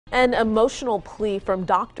An emotional plea from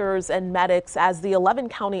doctors and medics as the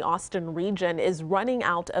 11-county Austin region is running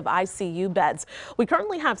out of ICU beds. We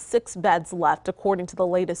currently have 6 beds left, according to the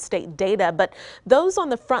latest state data, but those on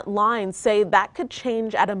the front lines say that could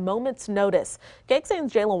change at a moment's notice.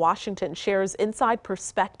 KXAN's Jayla Washington shares inside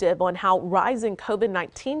perspective on how rising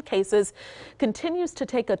COVID-19 cases continues to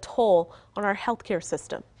take a toll on our healthcare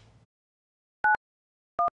system.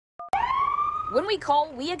 When we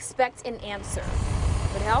call, we expect an answer.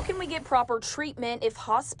 But how can we get proper treatment if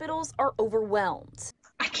hospitals are overwhelmed?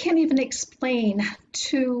 I can't even explain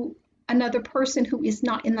to another person who is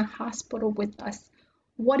not in the hospital with us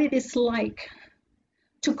what it is like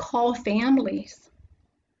to call families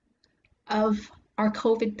of our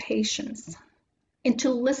COVID patients and to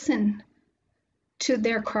listen to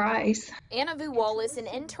their cries. Anna Vu Wallace, an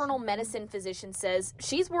internal medicine physician, says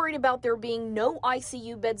she's worried about there being no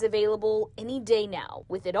ICU beds available any day now,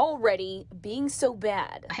 with it already being so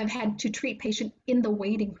bad. I have had to treat patients in the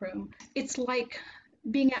waiting room. It's like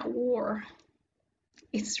being at war.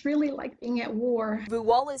 It's really like being at war. Vu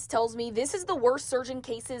Wallace tells me this is the worst surge in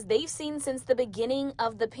cases they've seen since the beginning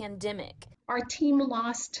of the pandemic. Our team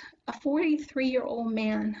lost a 43-year-old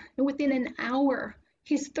man, and within an hour,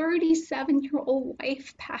 his 37-year-old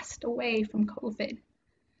wife passed away from COVID,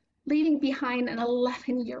 leaving behind an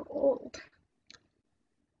 11-year-old.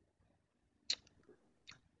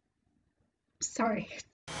 Sorry.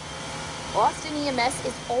 Austin EMS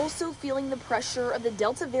is also feeling the pressure of the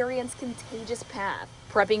Delta variant's contagious path,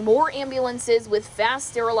 prepping more ambulances with fast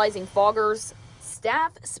sterilizing foggers.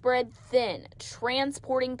 Staff spread thin,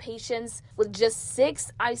 transporting patients with just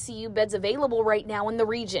 6 ICU beds available right now in the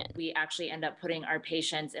region. We actually end up putting our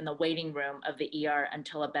patients in the waiting room of the ER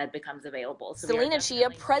until a bed becomes available. So Selena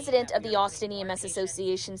Chia, president of the Austin EMS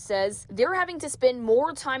Association, says they're having to spend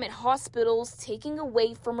more time at hospitals, taking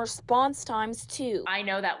away from response times too. I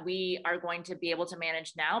know that we are going to be able to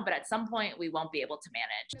manage now, but at some point we won't be able to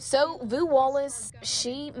manage. So Vu Wallace,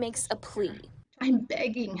 she makes a plea. I'm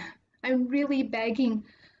begging. I'm really begging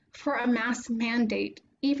for a mask mandate,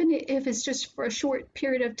 even if it's just for a short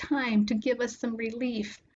period of time, to give us some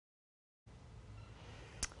relief.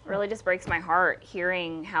 Really just breaks my heart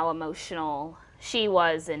hearing how emotional she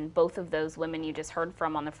was and both of those women you just heard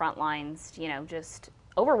from on the front lines, you know, just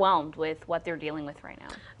overwhelmed with what they're dealing with right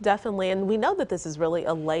now. Definitely, and we know that this is really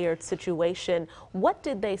a layered situation. What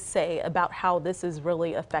did they say about how this is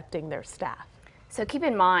really affecting their staff? So keep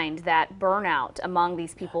in mind that burnout among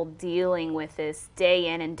these people dealing with this day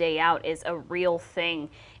in and day out is a real thing.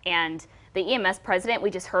 And the EMS president we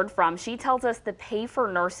just heard from, she tells us the pay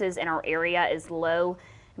for nurses in our area is low,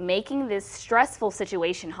 making this stressful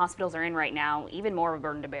situation hospitals are in right now even more of a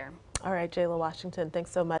burden to bear. All right, Jayla Washington,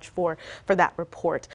 thanks so much for that report.